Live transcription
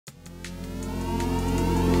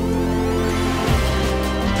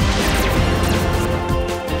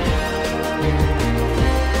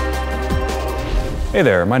Hey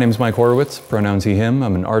there, my name is Mike Horowitz, pronouns he, him.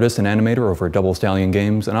 I'm an artist and animator over at Double Stallion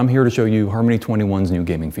Games, and I'm here to show you Harmony 21's new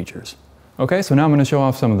gaming features. Okay, so now I'm going to show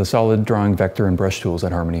off some of the solid drawing vector and brush tools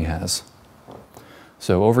that Harmony has.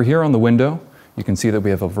 So over here on the window, you can see that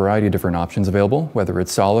we have a variety of different options available, whether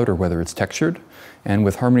it's solid or whether it's textured. And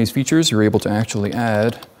with Harmony's features, you're able to actually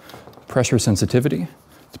add pressure sensitivity,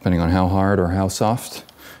 depending on how hard or how soft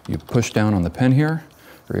you push down on the pen here,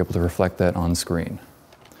 you're able to reflect that on screen.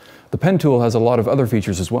 The pen tool has a lot of other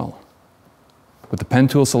features as well. With the pen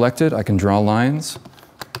tool selected, I can draw lines,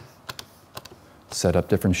 set up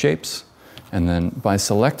different shapes, and then by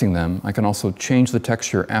selecting them, I can also change the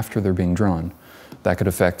texture after they're being drawn. That could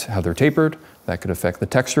affect how they're tapered, that could affect the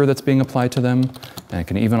texture that's being applied to them, and it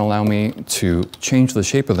can even allow me to change the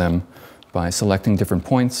shape of them by selecting different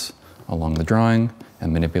points along the drawing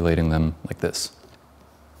and manipulating them like this.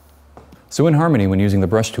 So in Harmony, when using the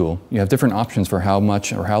brush tool, you have different options for how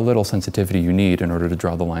much or how little sensitivity you need in order to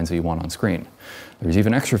draw the lines that you want on screen. There's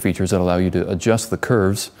even extra features that allow you to adjust the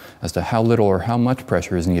curves as to how little or how much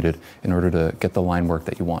pressure is needed in order to get the line work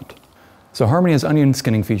that you want. So Harmony has onion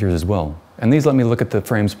skinning features as well, and these let me look at the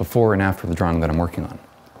frames before and after the drawing that I'm working on.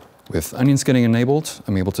 With onion skinning enabled,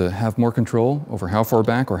 I'm able to have more control over how far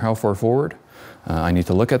back or how far forward I need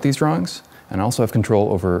to look at these drawings, and I also have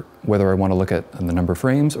control over whether I want to look at the number of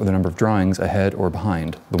frames or the number of drawings ahead or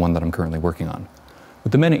behind the one that I'm currently working on.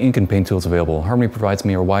 With the many ink and paint tools available, Harmony provides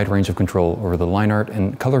me a wide range of control over the line art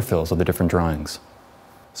and color fills of the different drawings.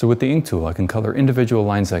 So with the ink tool, I can color individual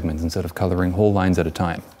line segments instead of coloring whole lines at a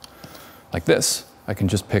time. Like this, I can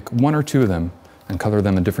just pick one or two of them and color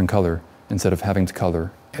them a different color instead of having to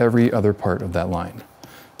color every other part of that line,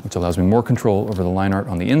 which allows me more control over the line art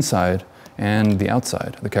on the inside and the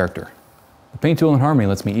outside of the character. The paint tool in Harmony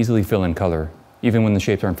lets me easily fill in color, even when the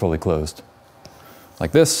shapes aren't fully closed.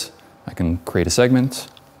 Like this, I can create a segment,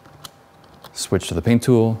 switch to the paint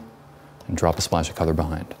tool, and drop a splash of color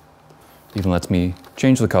behind. It even lets me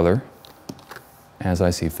change the color as I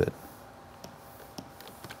see fit.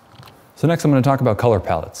 So next I'm going to talk about color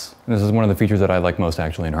palettes. This is one of the features that I like most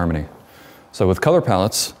actually in Harmony. So with color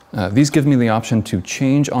palettes, these give me the option to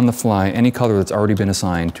change on the fly any color that's already been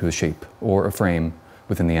assigned to a shape or a frame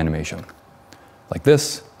within the animation. Like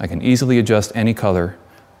this, I can easily adjust any color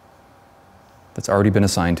that's already been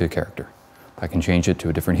assigned to a character. I can change it to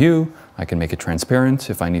a different hue, I can make it transparent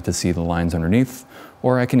if I need to see the lines underneath,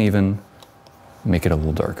 or I can even make it a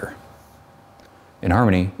little darker. In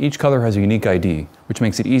Harmony, each color has a unique ID, which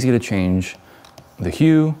makes it easy to change the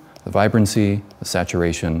hue, the vibrancy, the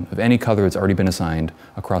saturation of any color that's already been assigned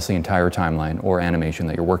across the entire timeline or animation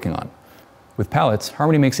that you're working on. With palettes,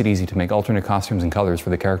 Harmony makes it easy to make alternate costumes and colors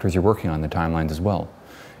for the characters you're working on in the timelines as well.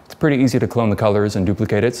 It's pretty easy to clone the colors and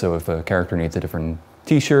duplicate it, so if a character needs a different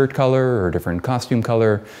t-shirt color or a different costume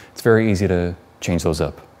color, it's very easy to change those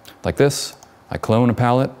up. Like this, I clone a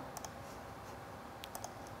palette,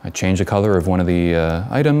 I change the color of one of the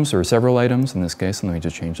items or several items, in this case, let me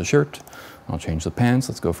just change the shirt. I'll change the pants,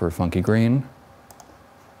 let's go for a funky green.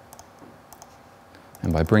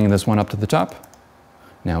 And by bringing this one up to the top,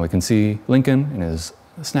 now we can see Lincoln in his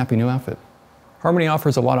snappy new outfit. Harmony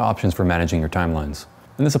offers a lot of options for managing your timelines,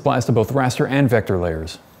 and this applies to both raster and vector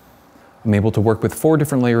layers. I'm able to work with 4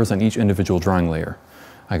 different layers on each individual drawing layer.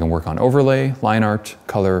 I can work on overlay, line art,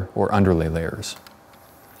 color, or underlay layers.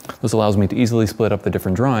 This allows me to easily split up the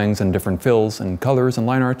different drawings and different fills and colors and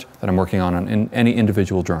line art that I'm working on in any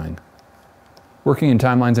individual drawing. Working in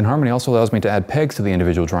timelines in Harmony also allows me to add pegs to the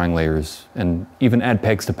individual drawing layers and even add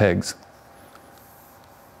pegs to pegs.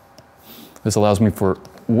 This allows me for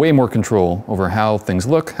way more control over how things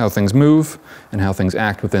look, how things move, and how things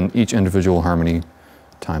act within each individual Harmony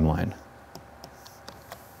timeline.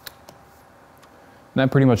 That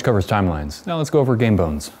pretty much covers timelines. Now let's go over game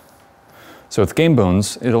bones. So with game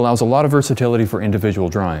bones, it allows a lot of versatility for individual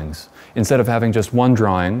drawings. Instead of having just one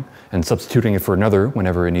drawing and substituting it for another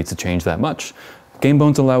whenever it needs to change that much, game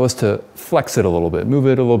bones allow us to flex it a little bit, move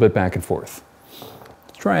it a little bit back and forth.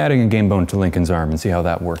 Let's try adding a game bone to Lincoln's arm and see how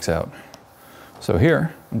that works out. So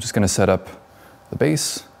here, I'm just going to set up the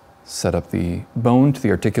base, set up the bone to the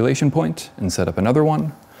articulation point, and set up another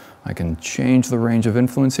one. I can change the range of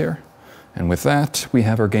influence here. And with that, we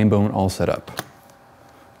have our game bone all set up.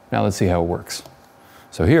 Now let's see how it works.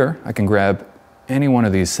 So here, I can grab any one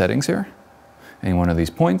of these settings here, any one of these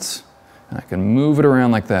points, and I can move it around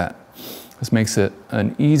like that. This makes it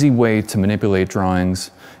an easy way to manipulate drawings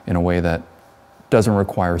in a way that doesn't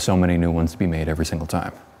require so many new ones to be made every single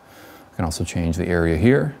time. I can also change the area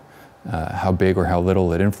here, how big or how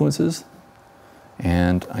little it influences,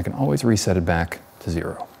 and I can always reset it back to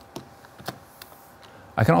 0.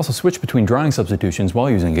 I can also switch between drawing substitutions while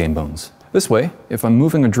using game bones. This way, if I'm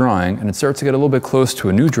moving a drawing and it starts to get a little bit close to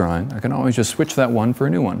a new drawing, I can always just switch that one for a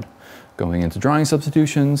new one. Going into Drawing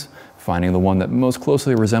Substitutions, finding the one that most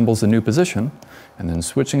closely resembles the new position, and then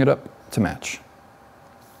switching it up to match.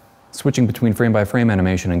 Switching between frame-by-frame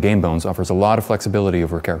animation and game bones offers a lot of flexibility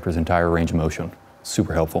over a character's entire range of motion.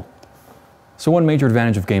 Super helpful. So one major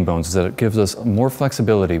advantage of game bones is that it gives us more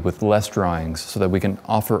flexibility with less drawings so that we can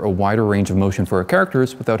offer a wider range of motion for our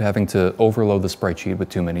characters without having to overload the sprite sheet with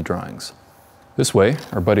too many drawings. This way,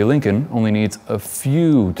 our buddy Lincoln only needs a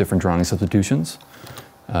few different drawing substitutions,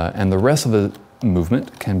 and the rest of the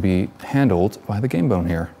movement can be handled by the game bone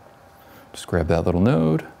here. Just grab that little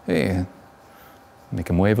node, hey, make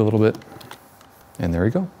him wave a little bit, and there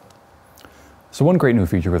you go. So one great new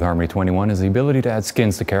feature with Harmony 21 is the ability to add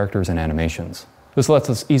skins to characters and animations. This lets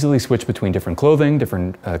us easily switch between different clothing,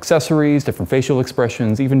 different accessories, different facial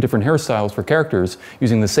expressions, even different hairstyles for characters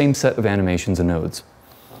using the same set of animations and nodes.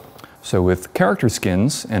 So with character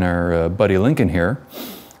skins and our buddy Lincoln here,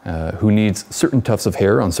 who needs certain tufts of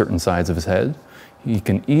hair on certain sides of his head, he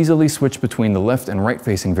can easily switch between the left and right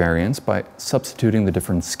facing variants by substituting the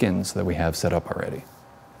different skins that we have set up already.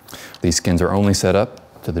 These skins are only set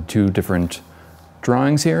up to the two different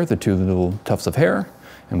drawings here, the two little tufts of hair,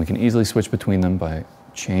 and we can easily switch between them by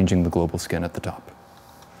changing the global skin at the top.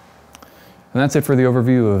 And that's it for the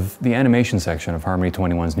overview of the animation section of Harmony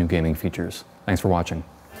 21's new gaming features. Thanks for watching.